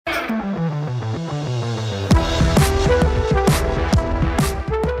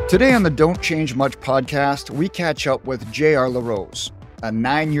Today on the Don't Change Much podcast, we catch up with LaRose, a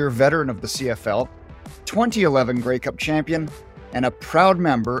 9-year veteran of the CFL, 2011 Grey Cup champion, and a proud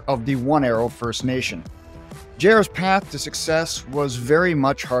member of the One Arrow First Nation. JR's path to success was very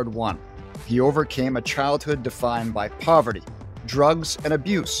much hard-won. He overcame a childhood defined by poverty, drugs, and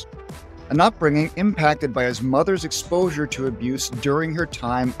abuse, an upbringing impacted by his mother's exposure to abuse during her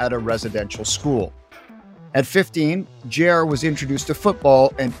time at a residential school. At 15, JR was introduced to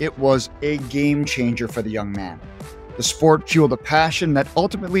football, and it was a game changer for the young man. The sport fueled a passion that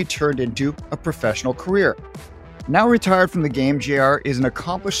ultimately turned into a professional career. Now retired from the game, JR is an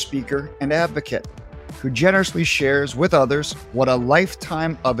accomplished speaker and advocate who generously shares with others what a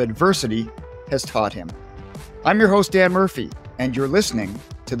lifetime of adversity has taught him. I'm your host, Dan Murphy, and you're listening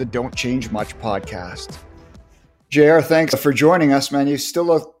to the Don't Change Much podcast. JR, thanks for joining us, man. You still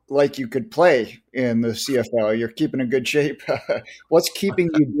look like you could play in the CFL. You're keeping in good shape. What's keeping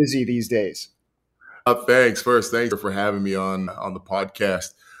you busy these days? Thanks. First, thanks for having me on the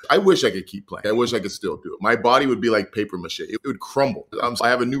podcast. I wish I could keep playing. I wish I could still do it. My body would be like paper mache. It would crumble. I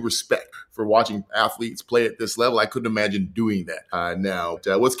have a new respect for watching athletes play at this level. I couldn't imagine doing that now.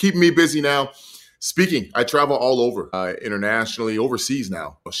 What's keeping me busy now? Speaking, I travel all over, internationally, overseas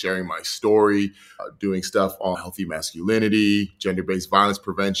now, sharing my story, doing stuff on healthy masculinity, gender-based violence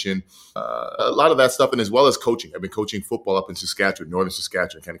prevention, a lot of that stuff, and as well as coaching. I've been coaching football up in Saskatchewan, northern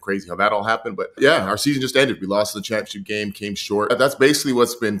Saskatchewan. Kind of crazy how that all happened. But yeah, our season just ended. We lost the championship game, came short. That's basically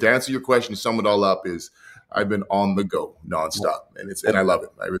what's been, to answer your question, to sum it all up, is I've been on the go nonstop, and I love it.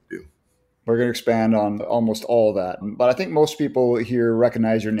 I really do. We're going to expand on almost all of that. But I think most people here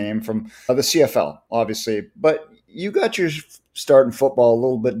recognize your name from the CFL, obviously. But you got your start in football a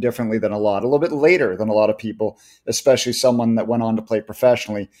little bit differently than a little bit later than a lot of people, especially someone that went on to play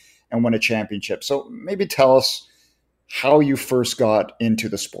professionally and win a championship. So maybe tell us how you first got into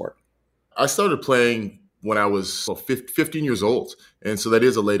the sport. I started playing when I was 15 years old. And so that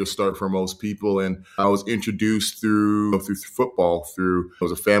is a later start for most people. And I was introduced through football, I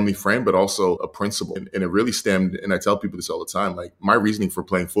was a family friend, but also a principal. And it really stemmed, and I tell people this all the time, like my reasoning for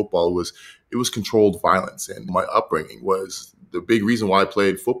playing football was, it was controlled violence. And my upbringing was, the big reason why I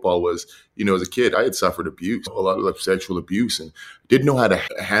played football was, as a kid, I had suffered abuse, a lot of sexual abuse, and didn't know how to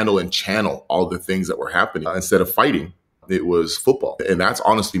handle and channel all the things that were happening. Instead of fighting, it was football. And that's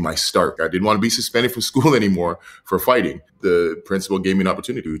honestly my start. I didn't want to be suspended from school anymore for fighting. The principal gave me an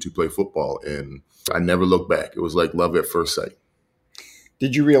opportunity to play football, and I never looked back. It was like love at first sight.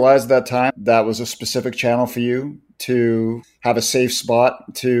 Did you realize at that time that was a specific channel for you to have a safe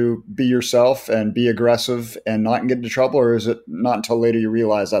spot to be yourself and be aggressive and not get into trouble? Or is it not until later you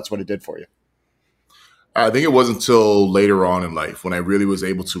realize that's what it did for you? I think it wasn't until later on in life when I really was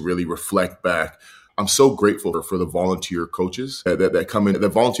able to really reflect back. I'm so grateful for the volunteer coaches that come in, that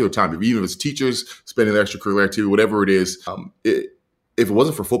volunteer time. Even if it's teachers spending their extracurricular activity, whatever it is, if it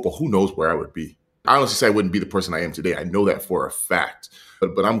wasn't for football, who knows where I would be? I honestly say I wouldn't be the person I am today. I know that for a fact,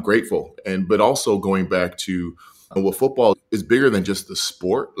 but I'm grateful. But also going back to what football is bigger than just the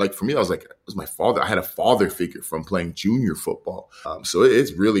sport. Like for me, it was my father. I had a father figure from playing junior football. So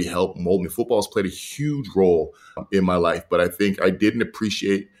it's really helped mold me. Football has played a huge role in my life, but I think I didn't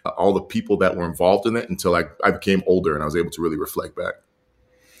appreciate all the people that were involved in it until I became older and I was able to really reflect back.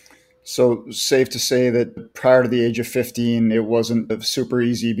 So safe to say that prior to the age of 15, it wasn't super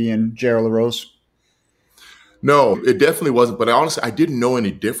easy being LaRose? No, it definitely wasn't. But honestly, I didn't know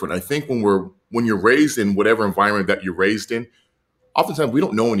any different. I think when you're raised in whatever environment that you're raised in, oftentimes we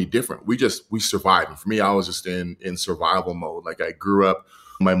don't know any different. We survive. And for me, I was just in survival mode. Like I grew up,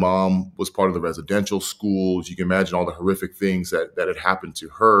 my mom was part of the residential schools. You can imagine all the horrific things that had happened to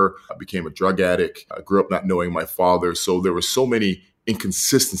her. I became a drug addict. I grew up not knowing my father. So there were so many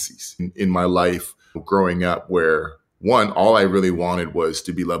inconsistencies in my life growing up where, one, all I really wanted was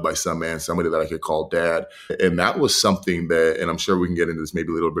to be loved by some man, somebody that I could call dad. And that was something that, and I'm sure we can get into this maybe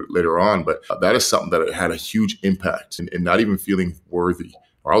a little bit later on, but that is something that had a huge impact in not even feeling worthy.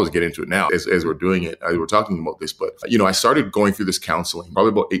 Or I was getting into it now as we're doing it. We're talking about this, but I started going through this counseling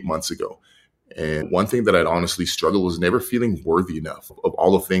probably about 8 months ago. And one thing that I'd honestly struggled was never feeling worthy enough of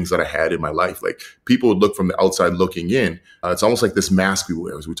all the things that I had in my life. Like people would look from the outside looking in. It's almost like this mask we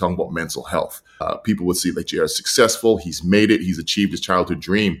wear as we talk about mental health. People would see like JR's successful. He's made it. He's achieved his childhood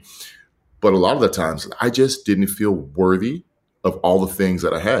dream. But a lot of the times I just didn't feel worthy of all the things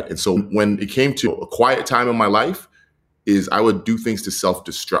that I had. And so when it came to a quiet time in my life, is I would do things to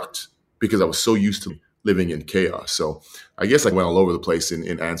self-destruct because I was so used to living in chaos. So I guess I went all over the place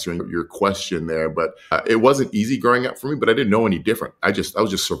in answering your question there, but it wasn't easy growing up for me, but I didn't know any different. I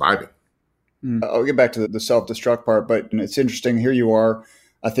was just surviving. I'll get back to the self-destruct part, but it's interesting. Here you are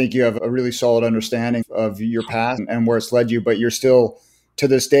I think you have a really solid understanding of your past and where it's led you, but you're still, to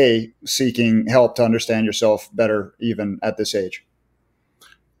this day, seeking help to understand yourself better, even at this age.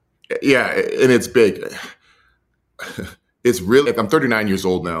 Yeah, and it's big. It's really, like, I'm 39 years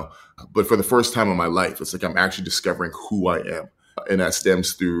old now, but for the first time in my life, it's like I'm actually discovering who I am. And that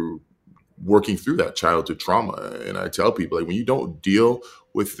stems through working through that childhood trauma. And I tell people, like, when you don't deal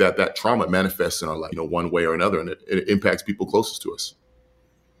with that trauma, it manifests in our life, one way or another, and it impacts people closest to us.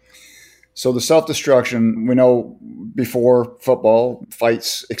 So the self-destruction, we know before football,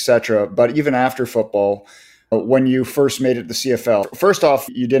 fights, etc., but even after football, when you first made it to CFL, first off,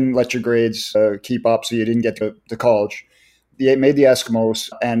 you didn't let your grades keep up, so you didn't get to college. You made the Eskimos,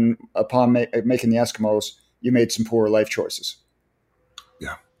 and upon making the Eskimos, you made some poor life choices.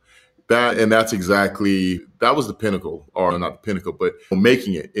 Yeah. That was the pinnacle, or not the pinnacle, but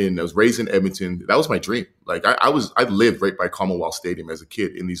making it. And I was raised in Edmonton. That was my dream. Like I lived right by Commonwealth Stadium as a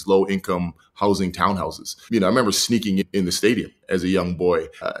kid in these low income housing townhouses. I remember sneaking in the stadium as a young boy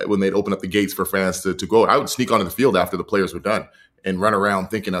when they'd open up the gates for fans to go. I would sneak onto the field after the players were done and run around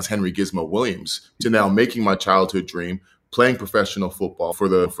thinking I was Henry Gizmo Williams, to now making my childhood dream, playing professional football for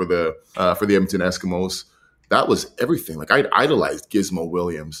the Edmonton Eskimos. That was everything. Like, I'd idolized Gizmo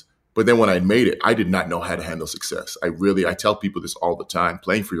Williams. But then when I made it, I did not know how to handle success. I tell people this all the time.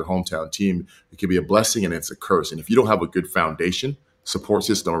 Playing for your hometown team, it can be a blessing and it's a curse. And if you don't have a good foundation, support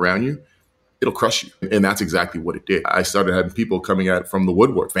system around you, it'll crush you. And that's exactly what it did. I started having people coming out from the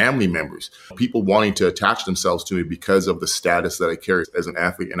woodwork, family members, people wanting to attach themselves to me because of the status that I carry as an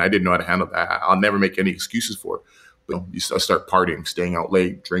athlete. And I didn't know how to handle that. I'll never make any excuses for it. You start partying, staying out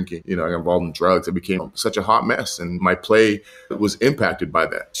late, drinking, I got involved in drugs. It became such a hot mess, and my play was impacted by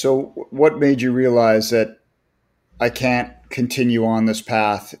that. So what made you realize that I can't continue on this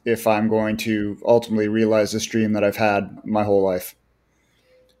path if I'm going to ultimately realize this dream that I've had my whole life?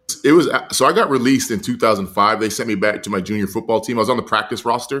 So I got released in 2005. They sent me back to my junior football team. I was on the practice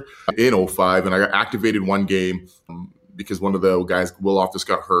roster in 2005, and I got activated one game because one of the guys, Will Office,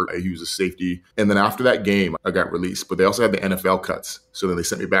 got hurt. He was a safety. And then after that game, I got released. But they also had the NFL cuts. So then they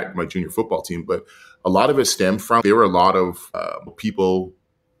sent me back to my junior football team. But a lot of it stemmed from, there were a lot of people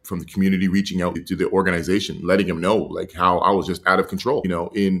from the community reaching out to the organization, letting them know like how I was just out of control,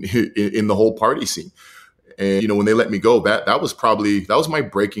 in the whole party scene. And, when they let me go, that was my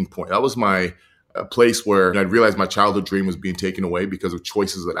breaking point. That was my place where I realized my childhood dream was being taken away because of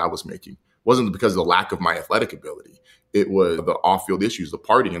choices that I was making. It wasn't because of the lack of my athletic ability. It was the off-field issues, the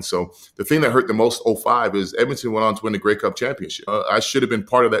partying. And so the thing that hurt the most 2005 is Edmonton went on to win the Grey Cup championship. I should have been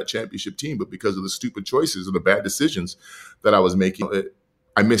part of that championship team, but because of the stupid choices and the bad decisions that I was making,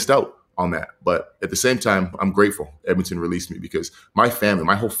 I missed out on that. But at the same time, I'm grateful Edmonton released me because my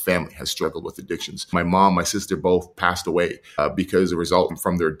whole family has struggled with addictions. My mom, my sister both passed away because as a result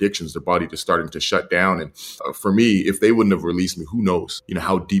from their addictions, their body just starting to shut down. And for me, if they wouldn't have released me, who knows,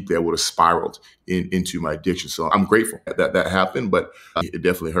 how deep they would have spiraled into my addiction. So I'm grateful that happened, but it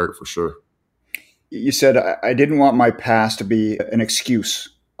definitely hurt for sure. You said I didn't want my past to be an excuse.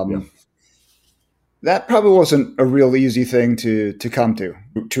 Yeah. That probably wasn't a real easy thing to come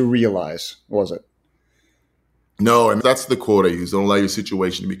to realize, was it? No, and that's the quote I use. Don't allow your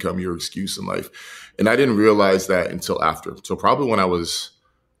situation to become your excuse in life. And I didn't realize that until after. So probably when I was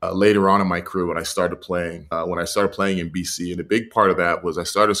later on in my career, when I started playing in BC. And a big part of that was I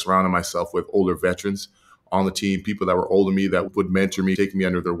started surrounding myself with older veterans on the team, people that were older than me that would mentor me, take me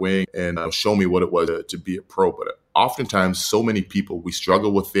under their wing, and show me what it was to be a pro. But oftentimes, so many people, we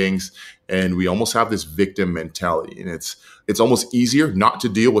struggle with things, and we almost have this victim mentality. And it's almost easier not to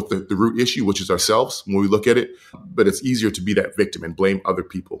deal with the root issue, which is ourselves when we look at it, but it's easier to be that victim and blame other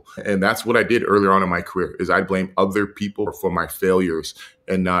people. And that's what I did earlier on in my career, is I blame other people for my failures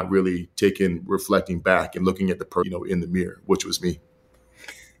and not really reflecting back and looking at the person, in the mirror, which was me.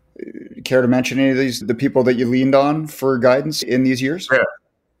 Care to mention any of the people that you leaned on for guidance in these years?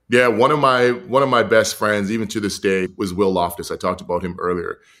 Yeah. One of my best friends, even to this day, was Will Loftus. I talked about him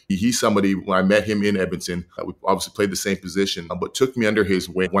earlier. He's somebody, when I met him in Edmonton, we obviously played the same position, but took me under his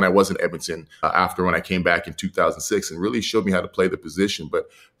wing when I was in Edmonton after when I came back in 2006 and really showed me how to play the position. But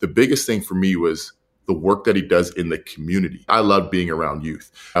the biggest thing for me was the work that he does in the community. I love being around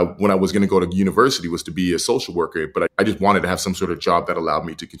youth. When I was going to go to university was to be a social worker, but I just wanted to have some sort of job that allowed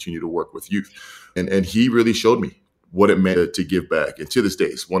me to continue to work with youth. And he really showed me what it meant to give back. And to this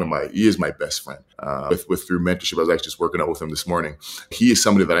day, he is my best friend. Through mentorship, I was actually just working out with him this morning. He is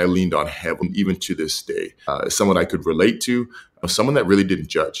somebody that I leaned on heavily, even to this day. Someone I could relate to, someone that really didn't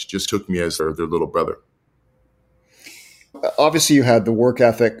judge, just took me as their little brother. Obviously, you had the work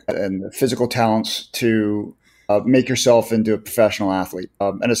ethic and the physical talents to make yourself into a professional athlete.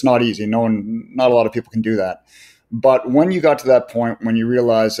 And it's not easy. Not a lot of people can do that. But when you got to that point, when you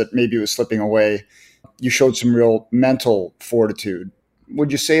realized that maybe it was slipping away, you showed some real mental fortitude.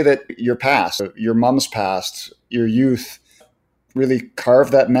 Would you say that your past, your mom's past, your youth really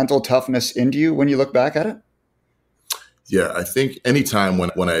carved that mental toughness into you when you look back at it? Yeah, I think anytime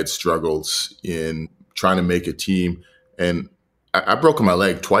when I had struggles in trying to make a team, and I broke my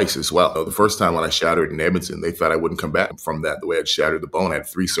leg twice as well. The first time when I shattered in Edmonton, they thought I wouldn't come back from that. The way I'd shattered the bone, I had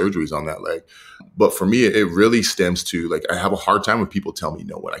 3 surgeries on that leg. But for me, it really stems to, like, I have a hard time when people tell me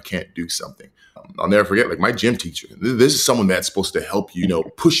no, when I can't do something. I'll never forget, like, my gym teacher. This is someone that's supposed to help you,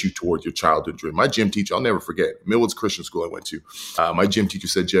 push you towards your childhood dream. My gym teacher, I'll never forget, Millwoods Christian School I went to. My gym teacher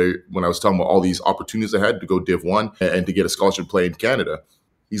said, Jerry, when I was talking about all these opportunities I had to go Div 1 and to get a scholarship to play in Canada,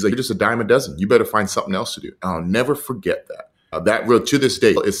 he's like, you're just a dime a dozen. You better find something else to do. And I'll never forget that. To this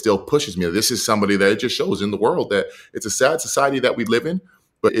day, it still pushes me. This is somebody that it just shows in the world that it's a sad society that we live in,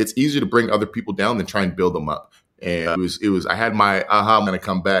 but it's easier to bring other people down than try and build them up. And it was. I had my I'm going to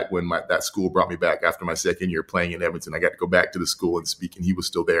come back when that school brought me back after my second year playing in Edmonton. I got to go back to the school and speak, and he was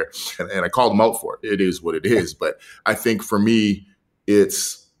still there. And I called him out for it. It is what it is. But I think for me, it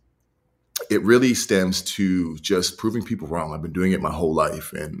really stems to just proving people wrong. I've been doing it my whole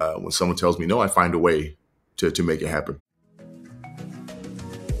life. And when someone tells me no, I find a way to make it happen.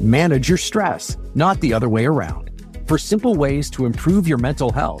 Manage your stress, not the other way around. For simple ways to improve your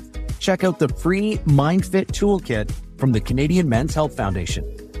mental health, check out the free MindFit Toolkit from the Canadian Men's Health Foundation.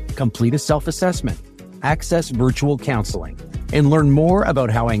 Complete a self-assessment, access virtual counseling, and learn more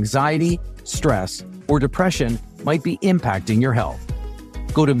about how anxiety, stress, or depression might be impacting your health.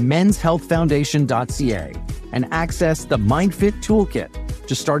 Go to menshealthfoundation.ca and access the MindFit Toolkit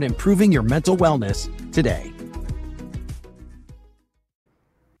to start improving your mental wellness today.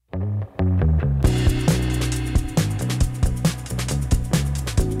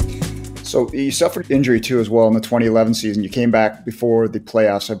 So you suffered injury too as well in the 2011 season. You came back before the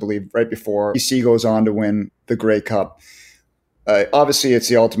playoffs, I believe, right before BC goes on to win the Grey Cup. Obviously, it's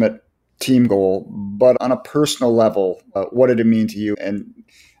the ultimate team goal, but on a personal level, what did it mean to you? And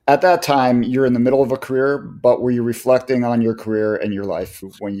at that time, you're in the middle of a career, but were you reflecting on your career and your life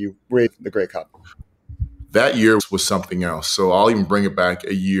when you won the Grey Cup? That year was something else. So I'll even bring it back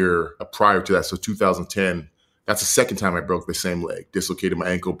a year prior to that. So 2010. That's the second time I broke the same leg, dislocated my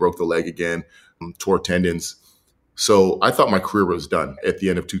ankle, broke the leg again, tore tendons. So I thought my career was done at the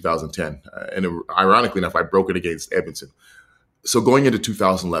end of 2010. Ironically enough, I broke it against Edmonton. So going into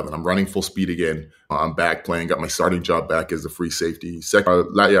 2011, I'm running full speed again. I'm back playing, got my starting job back as a free safety.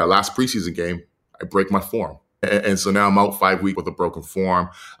 Last preseason game, I break my form. And so now I'm out 5 weeks with a broken form.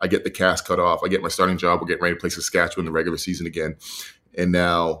 I get the cast cut off. I get my starting job. We're getting ready to play Saskatchewan in the regular season again. And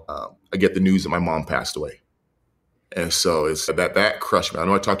now I get the news that my mom passed away. And so it's that crushed me. I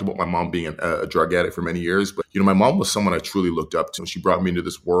know I talked about my mom being a drug addict for many years, but my mom was someone I truly looked up to. She brought me into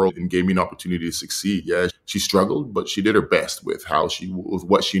this world and gave me an opportunity to succeed. Yeah, she struggled, but she did her best with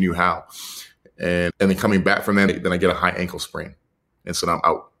what she knew how. And then coming back from that, then I get a high ankle sprain, and so now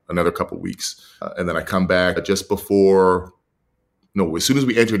I'm out another couple of weeks. And then I come back just before. No, as soon as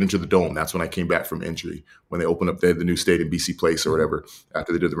we entered into the Dome, that's when I came back from injury, when they opened up the new stadium, BC Place or whatever,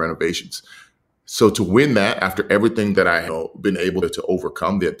 after they did the renovations. So to win that after everything that I had been able to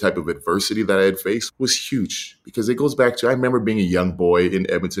overcome, the type of adversity that I had faced was huge, because it goes back to, I remember being a young boy in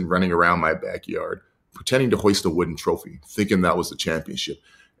Edmonton running around my backyard, pretending to hoist a wooden trophy, thinking that was the championship.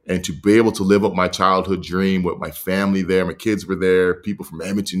 And to be able to live up my childhood dream with my family there, my kids were there, people from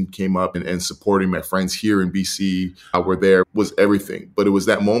Edmonton came up and supporting, my friends here in BC were there, was everything. But it was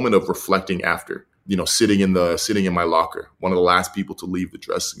that moment of reflecting after, sitting in my locker, one of the last people to leave the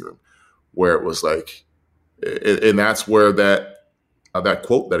dressing room, where it was like, and that's where that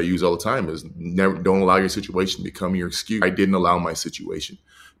quote that I use all the time is, don't allow your situation to become your excuse. I didn't allow my situation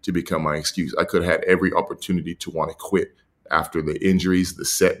to become my excuse. I could have had every opportunity to want to quit after the injuries, the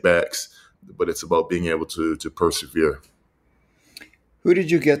setbacks, but it's about being able to persevere. Who did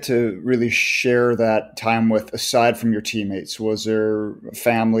you get to really share that time with aside from your teammates? Was there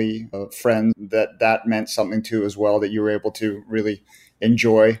family, friends that meant something to as well, that you were able to really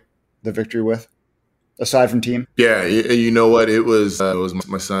enjoy the victory with, aside from team? Yeah, you know what? It was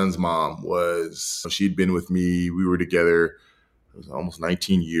my son's mom. She'd been with me. We were together. It was almost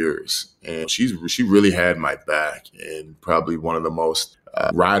 19 years, and she really had my back, and probably one of the most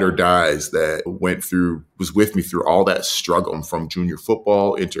ride or dies that was with me through all that struggle from junior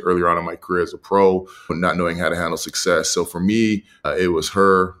football into earlier on in my career as a pro, not knowing how to handle success. So for me, it was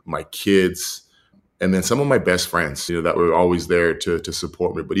her, my kids, And then some of my best friends, that were always there to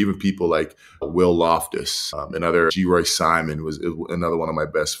support me. But even people like Will Loftus, another G. Roy Simon was another one of my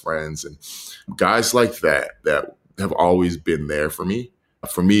best friends. And guys like that have always been there for me.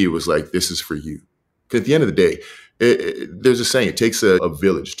 For me, it was like, this is for you. Because at the end of the day, there's a saying, it takes a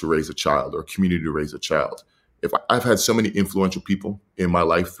village to raise a child, or a community to raise a child. I've had so many influential people in my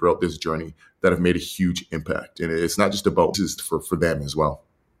life throughout this journey that have made a huge impact. And it's not just about, this is for them as well.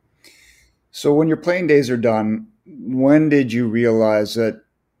 So when your playing days are done, when did you realize that,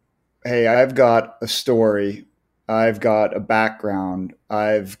 hey, I've got a story, I've got a background,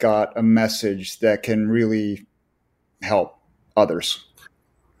 I've got a message that can really help others?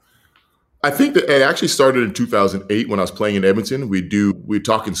 I think that it actually started in 2008 when I was playing in Edmonton. We'd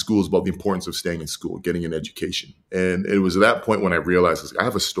talk in schools about the importance of staying in school, getting an education. And it was at that point when I realized, I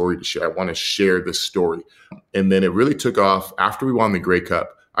have a story to share. I want to share this story. And then it really took off after we won the Grey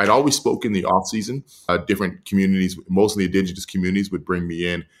Cup. I'd always spoken in the off season. Different communities, mostly Indigenous communities, would bring me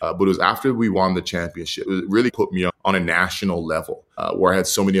in. But it was after we won the championship. It really put me on a national level where I had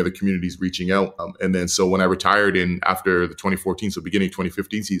so many other communities reaching out. And then so when I retired after the 2014, so beginning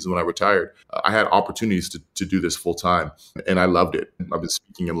 2015 season, when I retired, I had opportunities to do this full time. And I loved it. I've been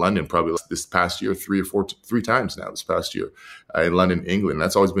speaking in London probably this past year, three times now this past year in London, England.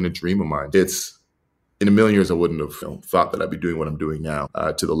 That's always been a dream of mine. In a million years, I wouldn't have thought that I'd be doing what I'm doing now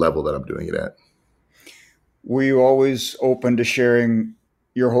to the level that I'm doing it at. Were you always open to sharing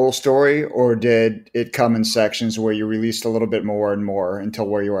your whole story, or did it come in sections where you released a little bit more and more until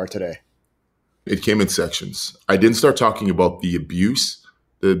where you are today? It came in sections. I didn't start talking about the abuse,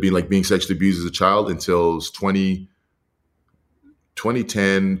 being sexually abused as a child, until it was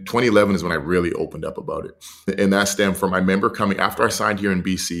 2010, 2011 is when I really opened up about it. And that stemmed from, I remember coming, after I signed here in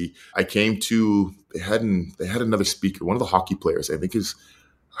BC, I came to, they had another speaker, one of the hockey players, I think is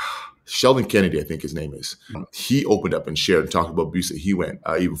Sheldon Kennedy, I think his name is. He opened up and shared and talked about abuse that he went,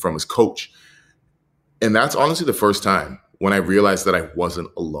 even from his coach. And that's honestly the first time when I realized that I wasn't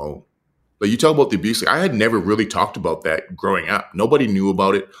alone. Like, you talk about the abuse, I had never really talked about that growing up. Nobody knew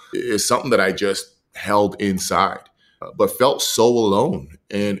about it. It's something that I just held inside, but felt so alone.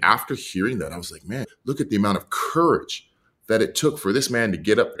 And after hearing that, I was like, man, look at the amount of courage that it took for this man to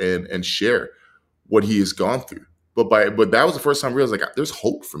get up and share what he has gone through. But that was the first time I realized, like, there's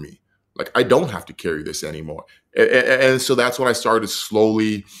hope for me. Like, I don't have to carry this anymore. And so that's when I started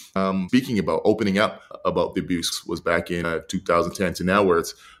slowly speaking about, opening up about the abuse, was back in 2010 to now, where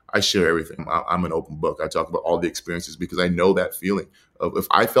I share everything. I'm an open book. I talk about all the experiences because I know that feeling of, if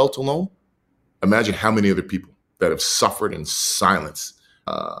I felt alone, imagine how many other people that have suffered in silence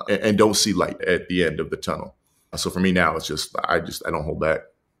and don't see light at the end of the tunnel. So for me now, it's just I don't hold back.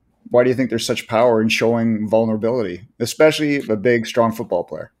 Why do you think there's such power in showing vulnerability, especially a big, strong football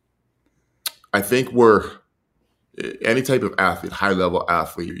player? I think any type of athlete, high-level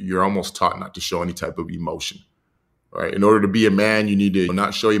athlete, you're almost taught not to show any type of emotion. Right? In order to be a man, you need to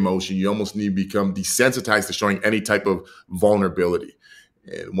not show emotion. You almost need to become desensitized to showing any type of vulnerability.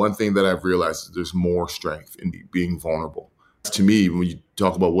 And one thing that I've realized is there's more strength in being vulnerable. To me, when you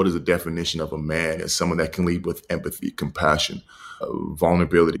talk about what is the definition of a man, is someone that can lead with empathy, compassion,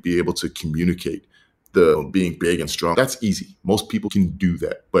 vulnerability, be able to communicate, being big and strong. That's easy. Most people can do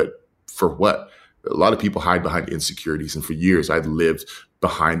that. But for what? A lot of people hide behind insecurities. And for years, I've lived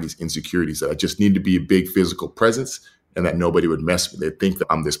behind these insecurities that I just need to be a big physical presence and that nobody would mess with. They think that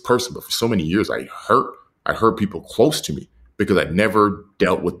I'm this person. But for so many years, I hurt people close to me because I never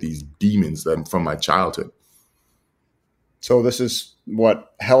dealt with these demons that from my childhood. So this is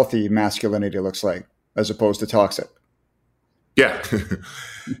what healthy masculinity looks like, as opposed to toxic. Yeah.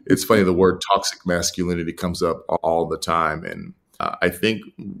 It's funny, the word toxic masculinity comes up all the time. And I think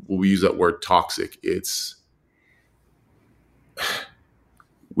when we use that word toxic,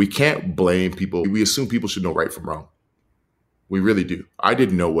 we can't blame people. We assume people should know right from wrong. We really do. I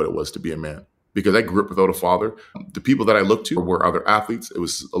didn't know what it was to be a man because I grew up without a father. The people that I looked to were other athletes. It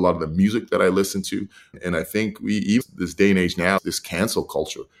was a lot of the music that I listened to. And I think even this day and age now, this cancel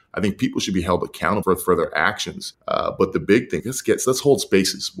culture, I think people should be held accountable for their actions. But the big thing, let's hold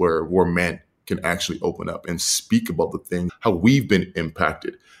spaces where men can actually open up and speak about the thing, how we've been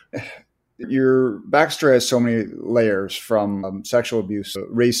impacted. Your backstory has so many layers, from sexual abuse,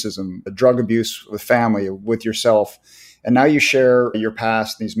 racism, drug abuse with family, with yourself. And now you share your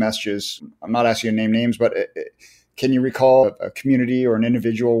past, these messages. I'm not asking you to name names, but can you recall a community or an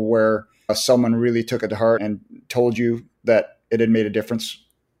individual where someone really took it to heart and told you that it had made a difference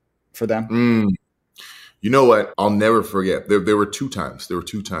for them? You know what? I'll never forget. There were two times.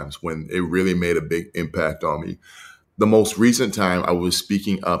 When it really made a big impact on me. The most recent time I was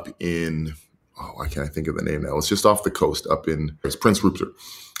speaking up in why can't I think of the name now? It's just off the coast it's Prince Rupert.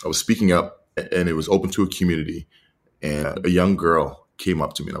 I was speaking up and it was open to a community, and a young girl came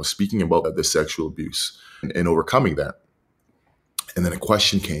up to me and I was speaking about the sexual abuse and overcoming that. And then a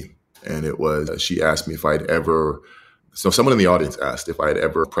question came, and it was, she asked me if someone in the audience asked if I had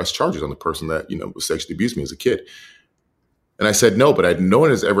ever pressed charges on the person that, was sexually abused me as a kid. And I said no, but no one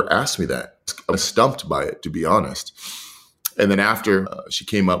has ever asked me that. I was stumped by it, to be honest. And then after she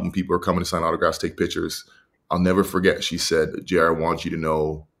came up and people were coming to sign autographs, take pictures, I'll never forget. She said, JR, I want you to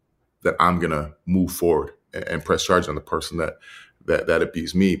know that I'm going to move forward and press charges on the person that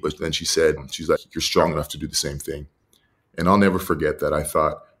abused me. But then she's like, you're strong enough to do the same thing. And I'll never forget that. I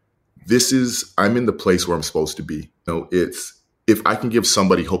thought, I'm in the place where I'm supposed to be. It's, if I can give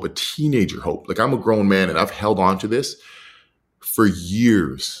somebody hope, a teenager hope, like I'm a grown man and I've held on to this for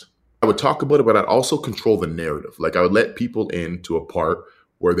years. I would talk about it, but I'd also control the narrative. Like I would let people into a part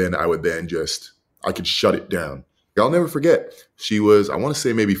where then I could shut it down. I'll never forget. She was, I want to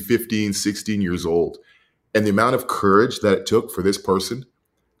say maybe 15, 16 years old. And the amount of courage that it took for this person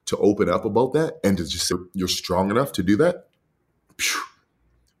to open up about that and to just say, you're strong enough to do that.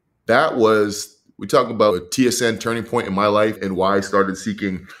 That was, we talk about a TSN turning point in my life, and why I started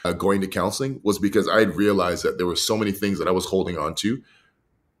seeking going to counseling was because I had realized that there were so many things that I was holding on to,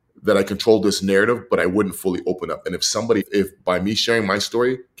 that I controlled this narrative, but I wouldn't fully open up. And if by me sharing my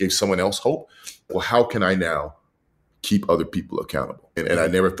story gave someone else hope, well, how can I now keep other people accountable? And I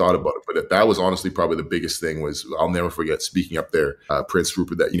never thought about it, but that was honestly probably the biggest thing. Was I'll never forget speaking up there, Prince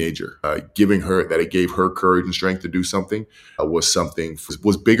Rupert, that teenager, it gave her courage and strength to do something,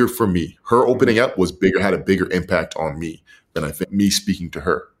 was bigger for me. Her opening up had a bigger impact on me than I think me speaking to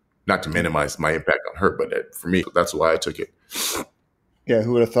her. Not to minimize my impact on her, but for me, that's why I took it. Yeah,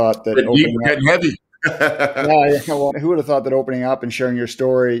 who would have thought that getting heavy. Well, who would have thought that opening up and sharing your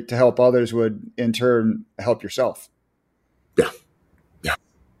story to help others would in turn help yourself? Yeah.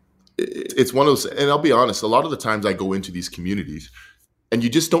 It's one of those, and I'll be honest, a lot of the times I go into these communities and you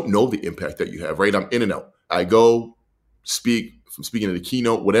just don't know the impact that you have, right? I'm in and out. I go speak, from speaking at a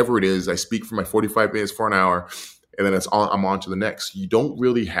keynote, whatever it is, I speak for my 45 minutes for an hour, and then I'm on to the next. You don't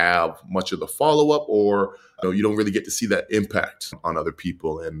really have much of the follow-up, or you don't really get to see that impact on other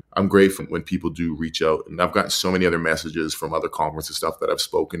people. And I'm grateful when people do reach out. And I've gotten so many other messages from other conferences, stuff that I've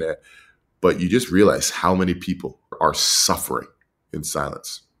spoken at. But you just realize how many people are suffering in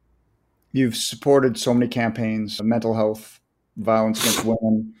silence. You've supported so many campaigns, mental health, violence against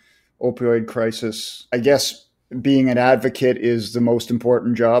women, opioid crisis. I guess being an advocate is the most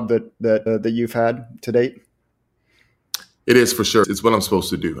important job that you've had to date. It is, for sure. It's what I'm supposed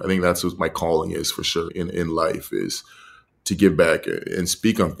to do. I think that's what my calling is, for sure, in life, is to give back and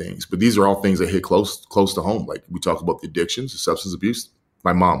speak on things. But these are all things that hit close to home. Like we talk about the addictions, the substance abuse.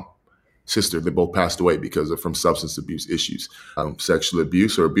 My mom, sister, they both passed away from substance abuse issues. Sexual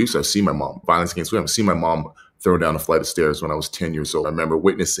abuse or abuse, I've seen my mom. Violence against women, I've seen my mom throw down a flight of stairs when I was 10 years old. I remember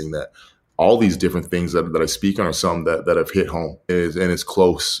witnessing that. All these different things that I speak on are some that have hit home. And it's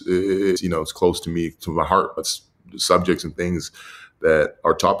close. It's close to me, to my heart. It's subjects and things that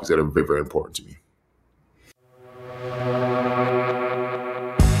are topics that are very, very important to me.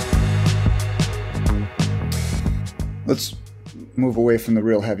 Let's move away from the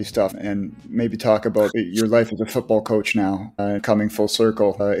real heavy stuff and maybe talk about your life as a football coach now, coming full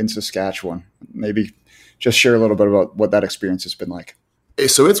circle in Saskatchewan. Maybe just share a little bit about what that experience has been like.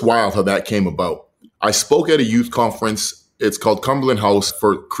 So it's wild how that came about. I spoke at a youth conference. It's called Cumberland House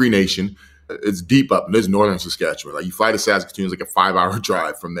for Cree Nation. It's deep up. It's northern Saskatchewan. Like you fly to Saskatoon, it's like a 5-hour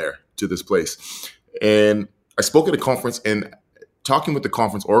drive from there to this place. And I spoke at a conference, and talking with the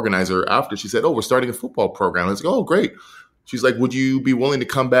conference organizer after, she said, "Oh, we're starting a football program." I was like, "Oh, great." She's like, "Would you be willing to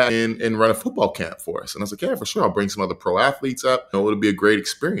come back and run a football camp for us?" And I was like, "Yeah, for sure. I'll bring some other pro athletes up. It'll be a great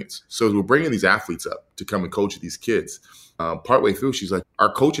experience." So we're bringing these athletes up to come and coach these kids. Partway through, she's like,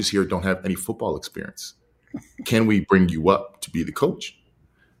 "Our coaches here don't have any football experience. Can we bring you up to be the coach?"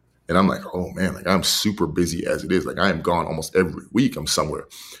 And I'm like, "Oh man, like I'm super busy as it is. Like I am gone almost every week. I'm somewhere."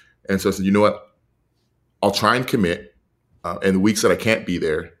 And so I said, "You know what? I'll try and commit. And the weeks that I can't be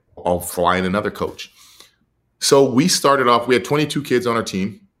there, I'll fly in another coach." So we started off, we had 22 kids on our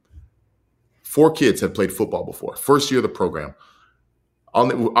team. 4 kids had played football before. First year of the program.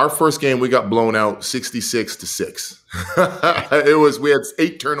 On our first game, we got blown out 66-6. We had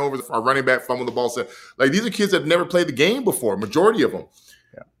 8 turnovers. Our running back fumbled the ball. So, like, these are kids that have never played the game before, majority of them.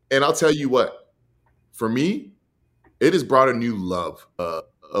 Yeah. And I'll tell you what, for me, it has brought a new love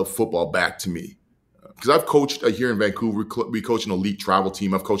of football back to me. Because I've coached here in Vancouver. We coach an elite travel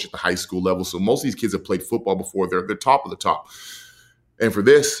team. I've coached at the high school level. So most of these kids have played football before. They're top of the top. And for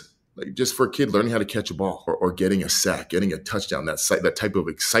this, Like just for a kid learning how to catch a ball or getting a sack, getting a touchdown, that type of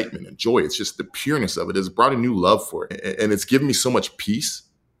excitement and joy. It's just the pureness of it has brought a new love for it. And it's given me so much peace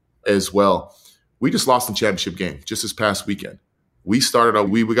as well. We just lost the championship game just this past weekend. We started out,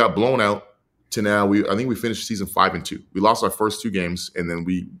 we got blown out to now. I think we finished season 5-2. We lost our first 2 games and then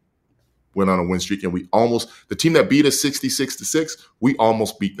we went on a win streak and the team that beat us 66-6, we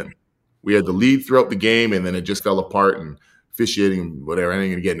almost beat them. We had the lead throughout the game and then it just fell apart and officiating, whatever. I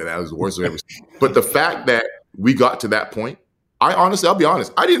ain't gonna get into that. It was the worst I've ever seen. But the fact that we got to that point, I'll be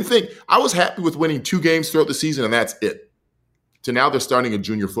honest, I didn't think I was happy with winning 2 games throughout the season and that's it. To now they're starting a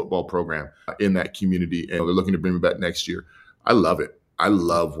junior football program in that community and they're looking to bring me back next year. I love it. I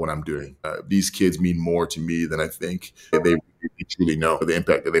love what I'm doing. These kids mean more to me than I think they truly know the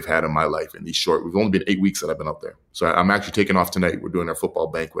impact that they've had in my life in these we've only been 8 weeks that I've been up there. So I'm actually taking off tonight. We're doing our football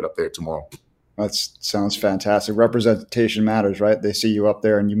banquet up there tomorrow. That sounds fantastic. Representation matters, right? They see you up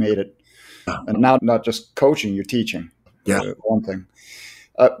there and you made it. And now not just coaching, you're teaching. Yeah. One thing.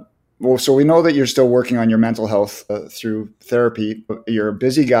 Well, so we know that you're still working on your mental health through therapy. You're a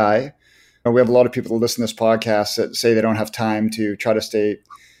busy guy. We have a lot of people that listen to this podcast that say they don't have time to try to stay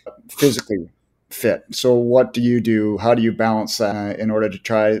physically fit. So what do you do? How do you balance that in order to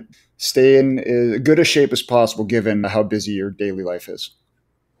try to stay in as good a shape as possible given how busy your daily life is?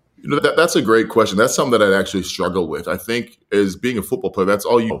 That's a great question. That's something that I actually struggle with. I think as being a football player, that's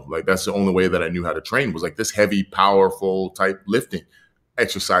all you know. Like that's the only way that I knew how to train was like this heavy, powerful type lifting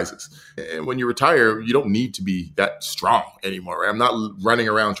exercises. And when you retire, you don't need to be that strong anymore. Right? I'm not running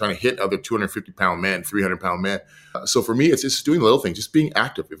around trying to hit other 250-pound men, 300-pound men. So for me, it's just doing little things, just being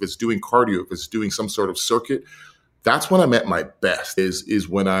active. If it's doing cardio, if it's doing some sort of circuit, that's when I'm at my best is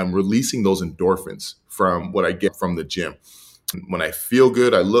when I'm releasing those endorphins from what I get from the gym. When I feel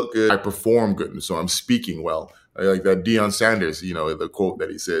good, I look good, I perform good. And so I'm speaking well. I like that Deion Sanders, the quote that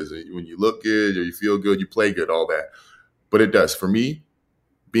he says, when you look good or you feel good, you play good, all that. But it does. For me,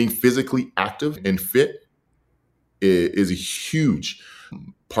 being physically active and fit is a huge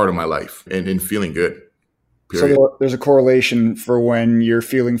part of my life and feeling good. Period. So there's a correlation for when you're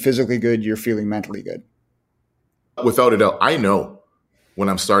feeling physically good, you're feeling mentally good. Without a doubt, I know when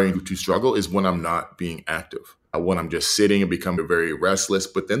I'm starting to struggle is when I'm not being active. When I'm just sitting and becoming very restless,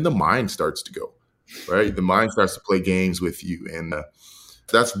 but then the mind starts to go, right? The mind starts to play games with you. And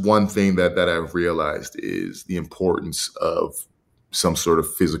that's one thing that I've realized is the importance of some sort of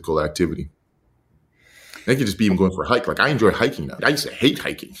physical activity. It could just be even going for a hike. Like I enjoy hiking now. I used to hate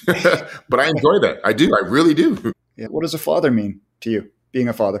hiking, but I enjoy that. I do. I really do. Yeah. What does a father mean to you, being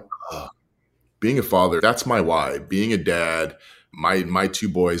a father? Being a father, that's my why. Being a dad, my 2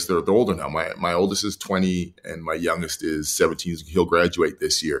 boys, they're older now. My oldest is 20 and my youngest is 17. He'll graduate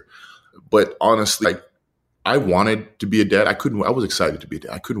this year. But honestly, I wanted to be a dad. I was excited to be a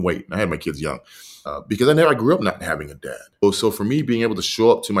dad. I couldn't wait. I had my kids young because I grew up not having a dad. So for me, being able to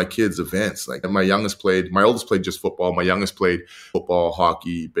show up to my kids' events, like my oldest played just football. My youngest played football,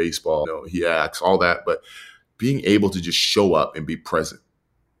 hockey, baseball, he acts, all that. But being able to just show up and be present.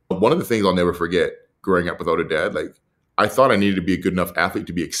 One of the things I'll never forget growing up without a dad, like I thought I needed to be a good enough athlete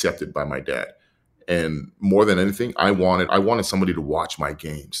to be accepted by my dad. And more than anything, I wanted somebody to watch my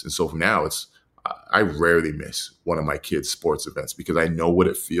games. And so now I rarely miss one of my kids' sports events because I know what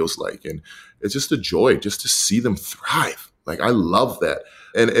it feels like. And it's just a joy just to see them thrive. Like I love that.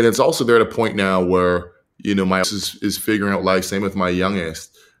 And it's also there at a point now where, my youngest is figuring out life, same with my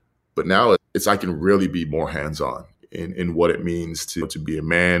youngest. But now I can really be more hands-on in what it means to be a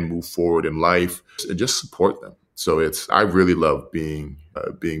man, move forward in life, and just support them. So I really love being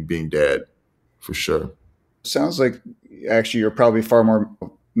dad, for sure. Sounds like actually you're probably far more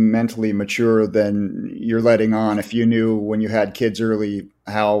mentally mature than you're letting on. If you knew when you had kids early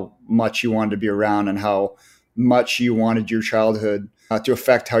how much you wanted to be around and how much you wanted your childhood to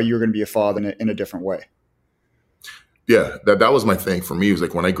affect how you were going to be a father in a different way. Yeah, that was my thing. For me, it was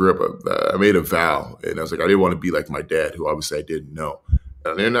like when I grew up, I made a vow and I was like, I didn't want to be like my dad, who obviously I didn't know.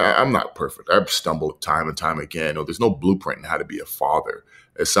 And I'm not perfect. I've stumbled time and time again. There's no blueprint in how to be a father.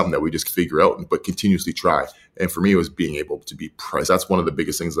 It's something that we just figure out, but continuously try. And for me, it was being able to be present. That's one of the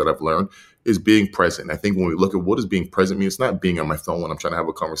biggest things that I've learned is being present. I think when we look at what does being present mean, it's not being on my phone when I'm trying to have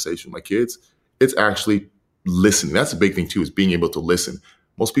a conversation with my kids. It's actually listening. That's a big thing too, is being able to listen.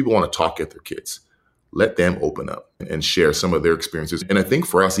 Most people want to talk at their kids. Let them open up and share some of their experiences. And I think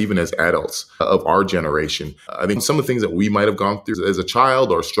for us, even as adults of our generation, I think some of the things that we might have gone through as a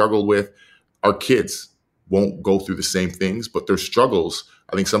child or struggled with, our kids won't go through the same things, but their struggles,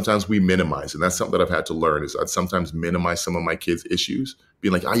 I think sometimes we minimize. And that's something that I've had to learn is I'd sometimes minimize some of my kids' issues,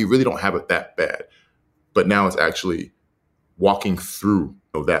 being like, you really don't have it that bad. But now it's actually walking through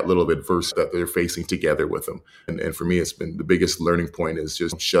that little adversity that they're facing together with them. And for me, it's been the biggest learning point is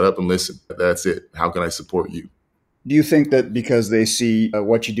just shut up and listen. That's it. How can I support you? Do you think that because they see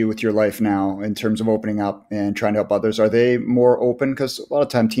what you do with your life now in terms of opening up and trying to help others, are they more open? Because a lot of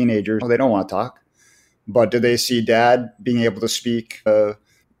time teenagers, they don't want to talk. But do they see dad being able to speak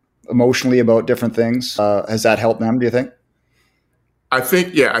emotionally about different things? Has that helped them, do you think? I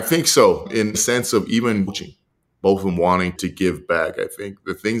think so. In the sense of even coaching, both of them wanting to give back. I think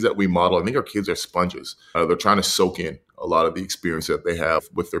the things that we model, I think our kids are sponges. They're trying to soak in a lot of the experience that they have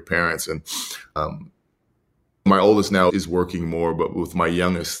with their parents. And my oldest now is working more, but with my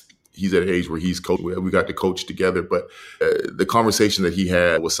youngest, he's at an age where he's coaching. We got to coach together. But the conversation that he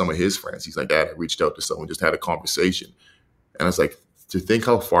had with some of his friends, he's like, Dad, I reached out to someone, just had a conversation. And I was like, to think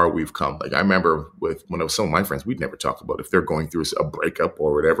how far we've come. Like I remember when I was some of my friends, we'd never talk about if they're going through a breakup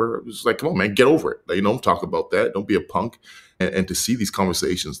or whatever. It was like, come on, man, get over it. Like, don't talk about that. Don't be a punk. And to see these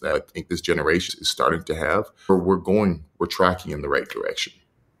conversations that I think this generation is starting to have, we're tracking in the right direction.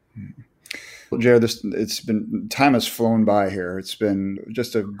 Well, Jared, time has flown by here. It's been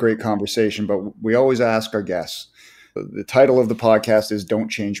just a great conversation, but we always ask our guests. The title of the podcast is Don't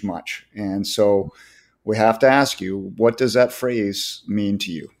Change Much. And so we have to ask you, what does that phrase mean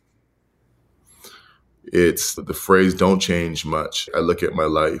to you? It's the phrase, don't change much. I look at my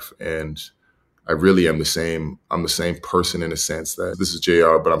life and I really am the same. I'm the same person in a sense that this is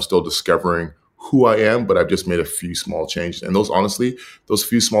JR, but I'm still discovering who I am, but I've just made a few small changes. And those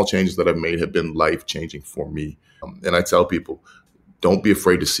few small changes that I've made have been life-changing for me. And I tell people, don't be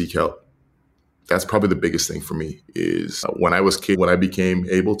afraid to seek help. That's probably the biggest thing for me is when I was a kid, when I became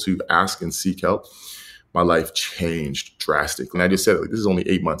able to ask and seek help, my life changed drastically. And I just said, this is only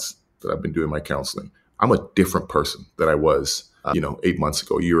 8 months that I've been doing my counseling. I'm a different person than I was, 8 months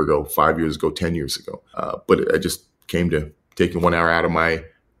ago, a year ago, 5 years ago, 10 years ago. But I just came to taking 1 hour out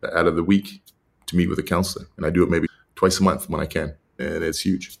of the week to meet with a counselor. And I do it maybe twice a month when I can. And it's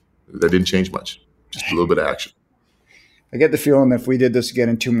huge. That didn't change much. Just a little bit of action. I get the feeling that if we did this again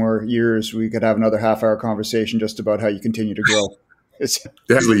in 2 more years, we could have another half-hour conversation just about how you continue to grow. It's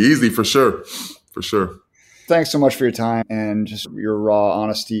definitely easy for sure. For sure. Thanks so much for your time and just your raw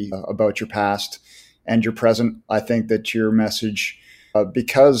honesty about your past and your present. I think that your message,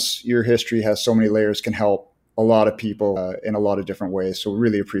 because your history has so many layers, can help a lot of people in a lot of different ways. So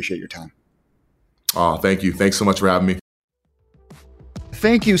really appreciate your time. Oh, thank you. Thanks so much for having me.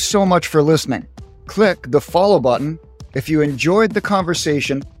 Thank you so much for listening. Click the follow button if you enjoyed the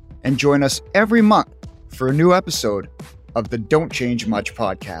conversation and join us every month for a new episode of the Don't Change Much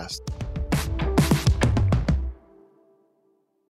podcast.